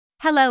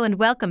Hello and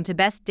welcome to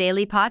Best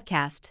Daily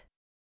Podcast.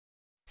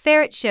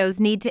 Ferret shows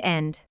need to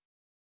end.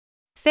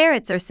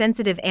 Ferrets are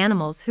sensitive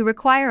animals who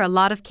require a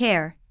lot of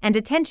care and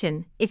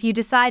attention if you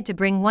decide to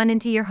bring one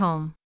into your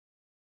home.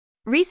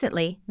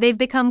 Recently, they've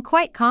become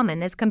quite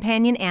common as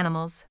companion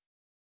animals.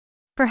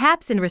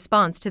 Perhaps in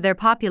response to their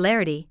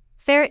popularity,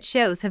 ferret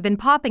shows have been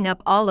popping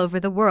up all over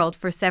the world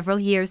for several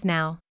years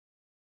now.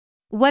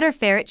 What are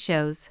ferret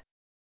shows?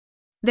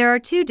 There are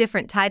two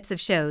different types of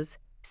shows: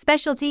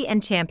 specialty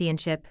and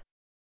championship.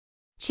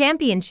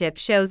 Championship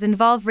shows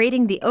involve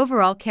rating the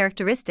overall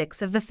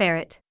characteristics of the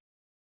ferret.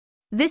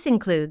 This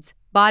includes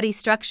body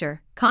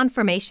structure,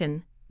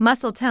 conformation,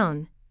 muscle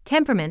tone,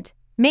 temperament,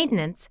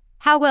 maintenance,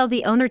 how well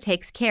the owner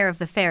takes care of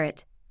the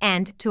ferret,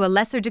 and, to a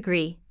lesser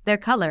degree, their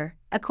color,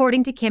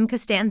 according to Kim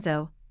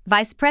Costanzo,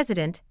 Vice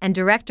President and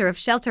Director of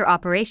Shelter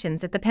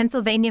Operations at the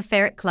Pennsylvania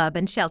Ferret Club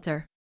and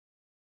Shelter.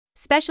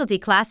 Specialty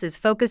classes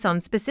focus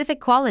on specific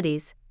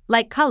qualities,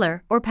 like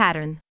color or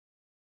pattern.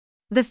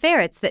 The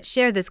ferrets that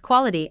share this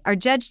quality are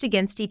judged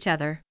against each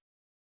other.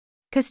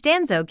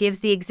 Costanzo gives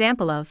the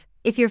example of,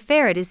 if your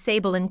ferret is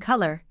sable in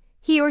color,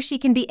 he or she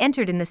can be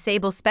entered in the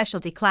sable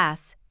specialty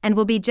class and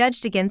will be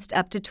judged against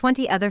up to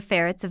 20 other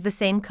ferrets of the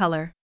same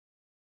color.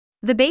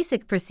 The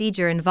basic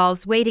procedure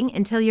involves waiting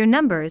until your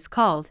number is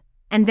called,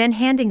 and then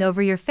handing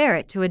over your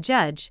ferret to a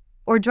judge,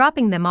 or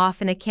dropping them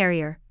off in a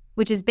carrier,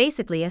 which is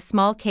basically a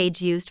small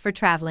cage used for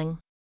traveling.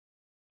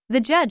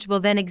 The judge will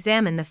then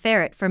examine the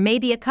ferret for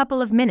maybe a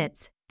couple of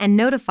minutes and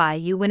notify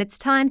you when it's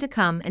time to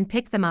come and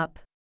pick them up.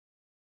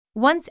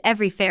 Once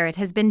every ferret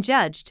has been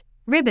judged,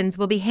 ribbons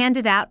will be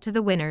handed out to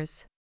the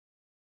winners.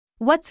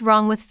 What's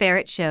wrong with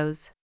ferret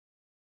shows?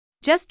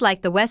 Just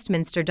like the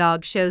Westminster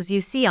dog shows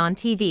you see on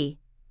TV,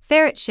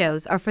 ferret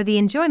shows are for the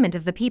enjoyment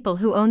of the people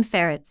who own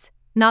ferrets,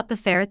 not the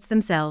ferrets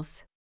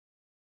themselves.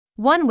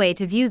 One way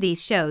to view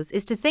these shows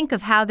is to think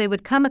of how they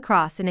would come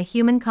across in a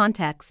human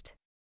context.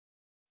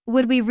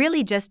 Would we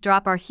really just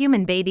drop our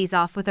human babies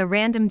off with a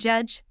random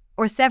judge,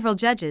 or several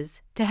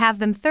judges, to have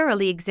them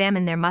thoroughly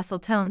examine their muscle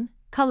tone,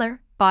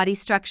 color, body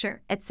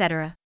structure,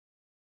 etc.?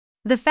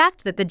 The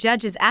fact that the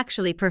judges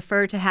actually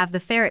prefer to have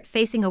the ferret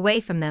facing away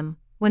from them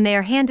when they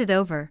are handed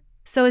over,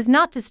 so as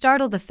not to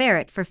startle the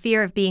ferret for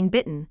fear of being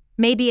bitten,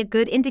 may be a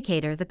good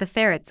indicator that the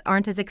ferrets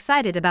aren't as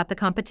excited about the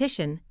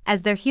competition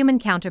as their human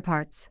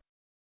counterparts.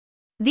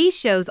 These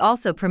shows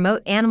also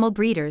promote animal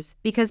breeders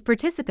because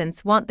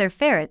participants want their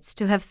ferrets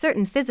to have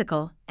certain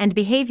physical and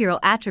behavioral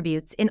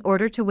attributes in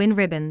order to win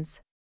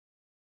ribbons.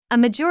 A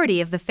majority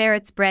of the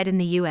ferrets bred in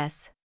the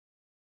U.S.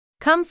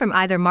 come from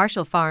either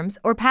Marshall Farms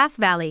or Path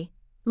Valley,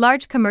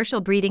 large commercial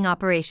breeding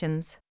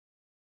operations.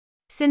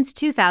 Since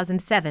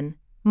 2007,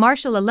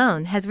 Marshall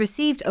alone has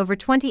received over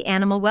 20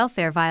 animal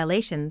welfare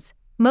violations,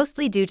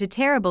 mostly due to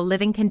terrible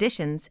living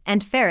conditions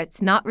and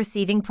ferrets not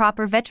receiving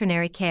proper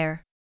veterinary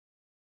care.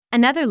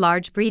 Another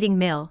large breeding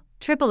mill,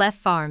 Triple F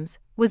Farms,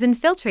 was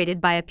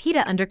infiltrated by a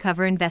PETA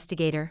undercover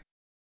investigator.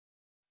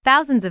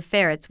 Thousands of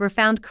ferrets were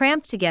found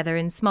cramped together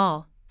in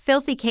small,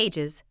 filthy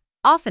cages,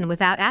 often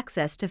without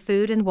access to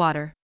food and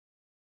water.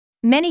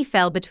 Many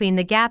fell between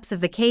the gaps of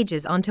the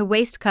cages onto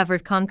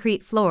waste-covered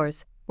concrete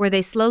floors, where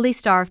they slowly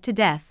starved to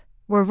death,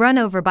 were run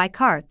over by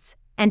carts,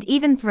 and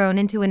even thrown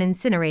into an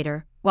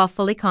incinerator, while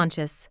fully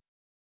conscious.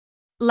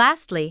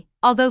 Lastly,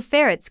 although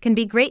ferrets can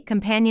be great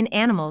companion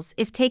animals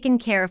if taken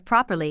care of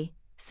properly,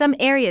 some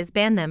areas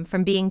ban them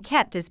from being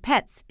kept as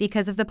pets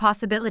because of the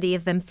possibility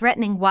of them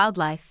threatening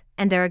wildlife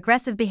and their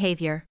aggressive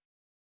behavior.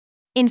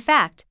 In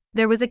fact,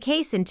 there was a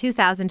case in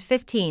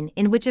 2015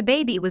 in which a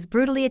baby was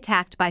brutally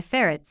attacked by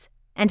ferrets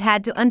and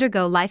had to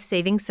undergo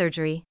life-saving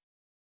surgery.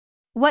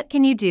 What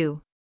can you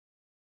do?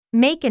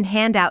 Make and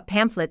hand out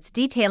pamphlets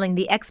detailing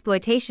the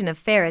exploitation of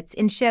ferrets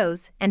in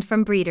shows and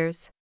from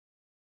breeders.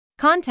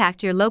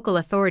 Contact your local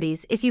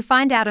authorities if you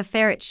find out a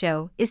ferret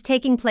show is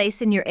taking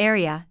place in your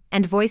area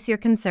and voice your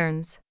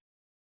concerns.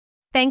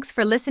 Thanks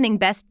for listening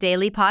Best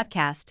Daily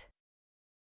Podcast.